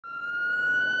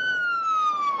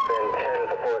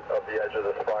north of the edge of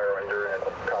this fire when you're in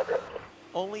contact.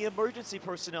 Only emergency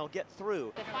personnel get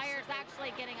through. The fire's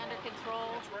actually getting under control.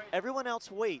 Everyone else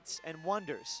waits and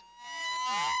wonders.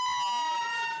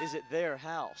 Is it their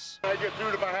house? Can I get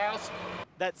through to my house?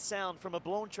 That sound from a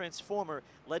blown transformer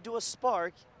led to a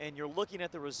spark, and you're looking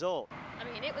at the result. I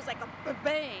mean, it was like a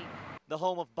bang. The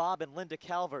home of Bob and Linda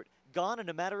Calvert, gone in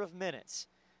a matter of minutes.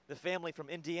 The family from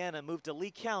Indiana moved to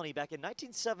Lee County back in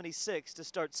 1976 to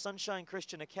start Sunshine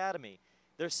Christian Academy.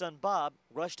 Their son Bob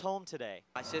rushed home today.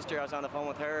 My sister, I was on the phone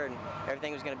with her, and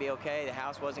everything was going to be okay. The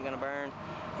house wasn't going to burn.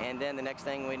 And then the next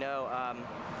thing we know,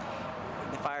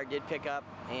 the fire did pick up,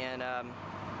 and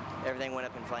everything went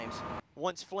up in flames.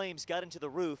 Once flames got into the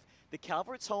roof, the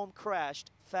Calvert's home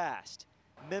crashed fast.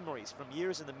 Memories from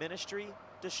years in the ministry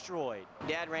destroyed.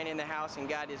 Dad ran in the house and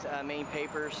got his main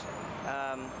papers,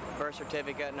 birth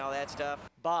certificate and all that stuff.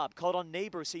 Bob called on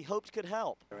neighbors he hoped could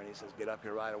help. And he says, get up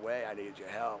here right away, I need your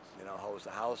help. You know, hose the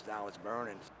house down, it's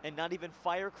burning. And not even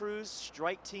fire crews,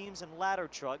 strike teams, and ladder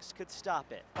trucks could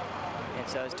stop it. And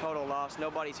so it's total loss.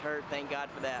 Nobody's hurt, thank God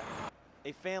for that.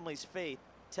 A family's faith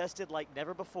tested like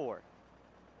never before.